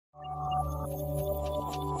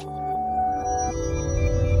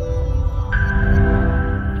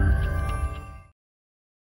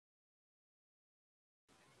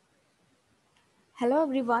Hello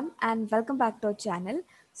everyone and welcome back to our channel.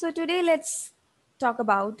 So today let's talk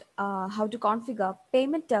about how to configure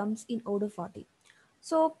payment terms in Odoo 40.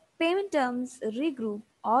 So payment terms regroup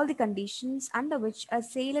all the conditions under which a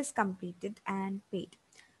sale is completed and paid.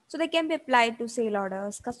 So they can be applied to sale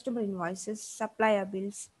orders, customer invoices, supplier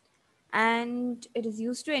bills, and it is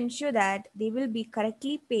used to ensure that they will be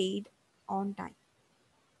correctly paid on time.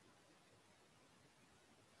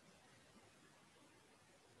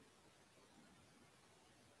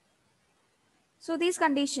 So these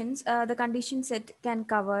conditions, the condition set can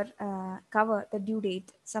cover the due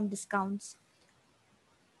date, some discounts,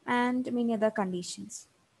 and many other conditions.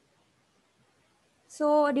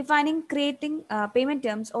 So defining creating payment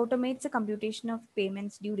terms automates the computation of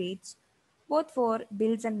payments due dates, both for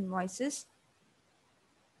bills and invoices,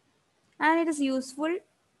 and it is useful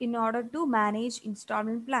in order to manage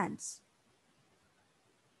installment plans.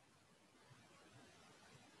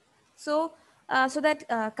 So so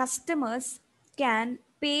that customers can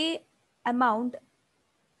pay amount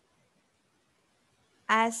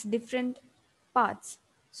as different parts.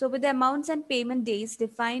 So with the amounts and payment days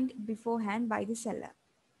defined beforehand by the seller.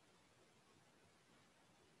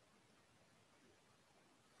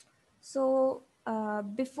 So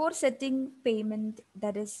before setting payment,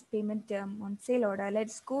 that is payment term on sale order,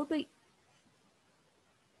 let's go to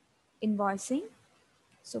invoicing.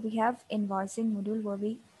 So we have invoicing module where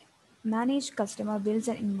we manage customer bills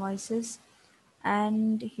and invoices.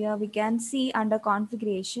 And here we can see under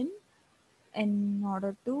configuration in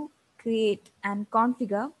order to create and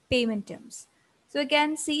configure payment terms. So you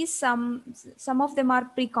can see some of them are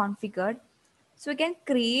pre-configured. So we can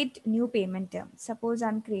create new payment term. Suppose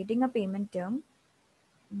I'm creating a payment term.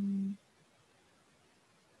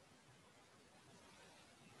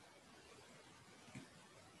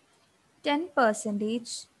 10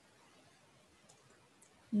 percentage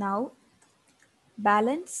now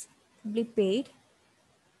balance will be paid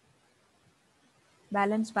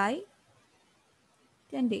balance by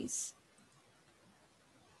 10 days.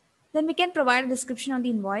 Then we can provide a description on the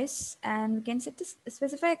invoice and we can set to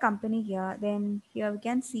specify a company here. Then here we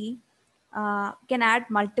can see can add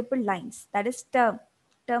multiple lines. That is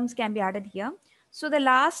terms can be added here. So the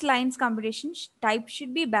last line's computation type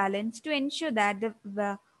should be balanced to ensure that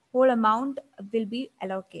the whole amount will be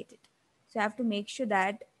allocated. So I have to make sure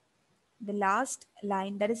that the last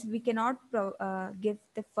line, that is we cannot give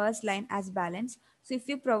the first line as balance. So if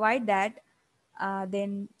you provide that,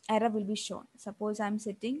 then error will be shown. Suppose I'm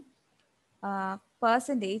setting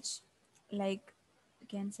percentage, like you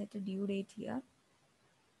can set a due date here.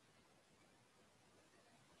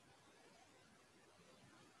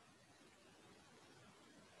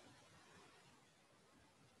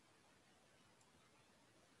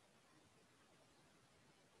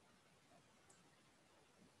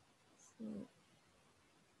 So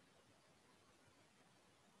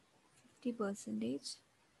 50 percentage.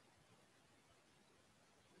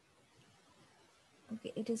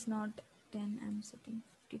 Okay, it is not 10, I'm setting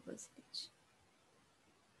 50 percentage.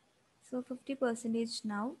 So 50 percentage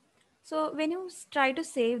now. So when you try to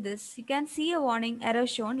save this, you can see a warning error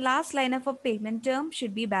shown. Last line of a payment term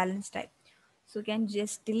should be balance type. So you can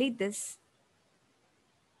just delete this.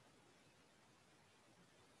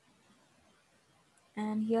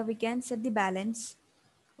 And here we can set the balance.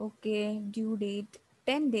 Okay, due date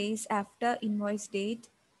 10 days after invoice date.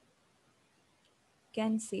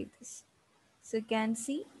 Can save this. So you can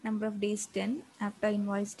see number of days 10 after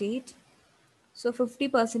invoice date. So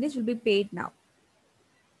 50% will be paid now.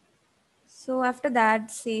 So after that,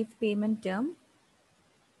 save payment term.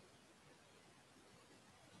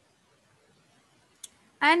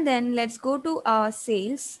 And then let's go to our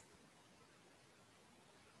sales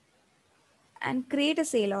and create a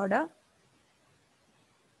sale order.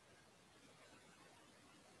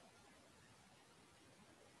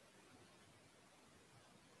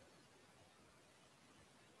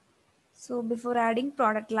 So before adding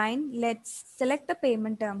product line, let's select the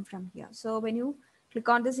payment term from here. So when you click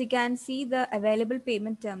on this, you can see the available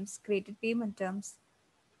payment terms, created payment terms.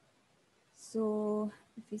 So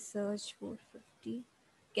if we search for 50,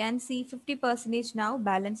 can see 50% now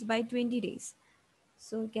balanced by 20 days.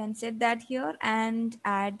 So you can set that here and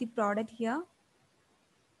add the product here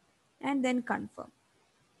and then confirm.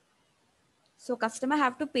 So customer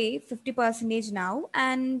have to pay 50% now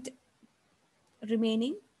and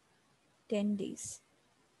remaining 10 days.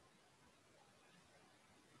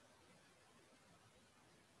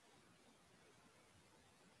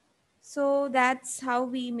 So that's how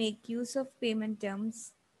we make use of payment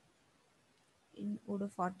terms in Odoo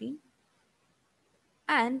 14.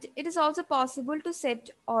 And it is also possible to set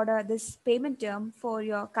order this payment term for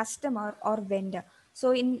your customer or vendor.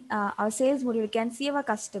 So in our sales module you can see our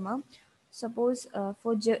customer. Suppose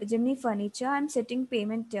for Gemini furniture I'm setting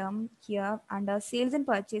payment term here under sales and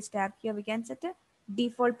purchase tab. Here we can set a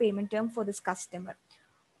default payment term for this customer.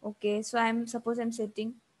 Okay, so I'm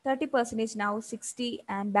setting 30 percentage now, 60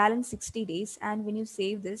 and balance 60 days. And when you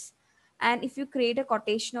save this, and if you create a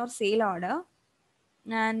quotation or sale order,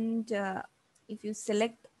 and if you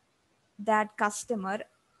select that customer,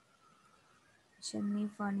 Chennai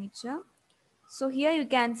furniture, so here you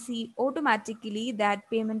can see automatically that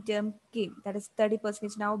payment term came, that is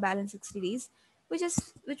 30% now, balance 60 days, which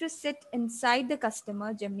was set inside the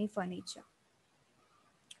customer Gemini furniture.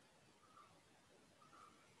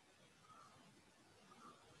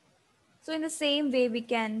 So in the same way we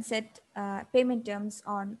can set payment terms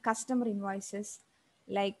on customer invoices,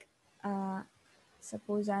 like uh,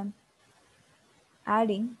 suppose I'm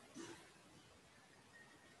adding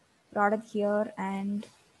product here and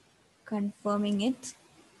confirming it.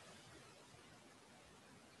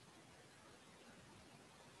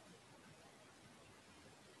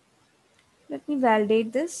 Let me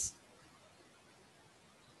validate this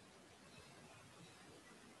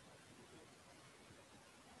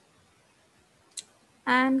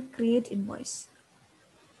and create invoice.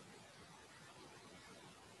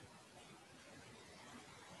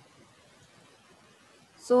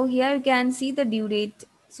 So here you can see the due date.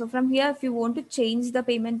 So from here, if you want to change the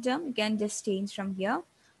payment term, you can just change from here.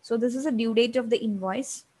 So this is the due date of the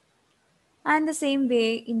invoice. And the same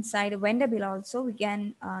way inside a vendor bill also, we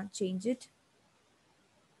can change it.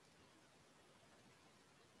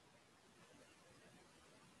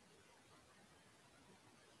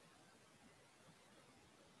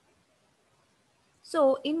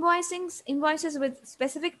 So invoices with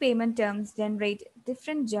specific payment terms generate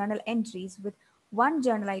different journal entries with one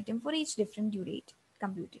journal item for each different due date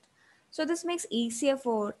computed. So this makes easier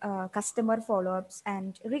for customer follow-ups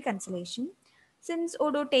and reconciliation, since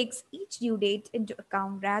Odoo takes each due date into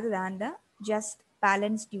account rather than the just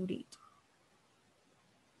balance due date.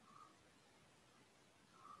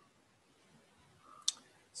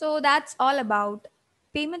 So that's all about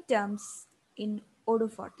payment terms in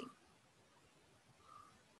Odoo 14.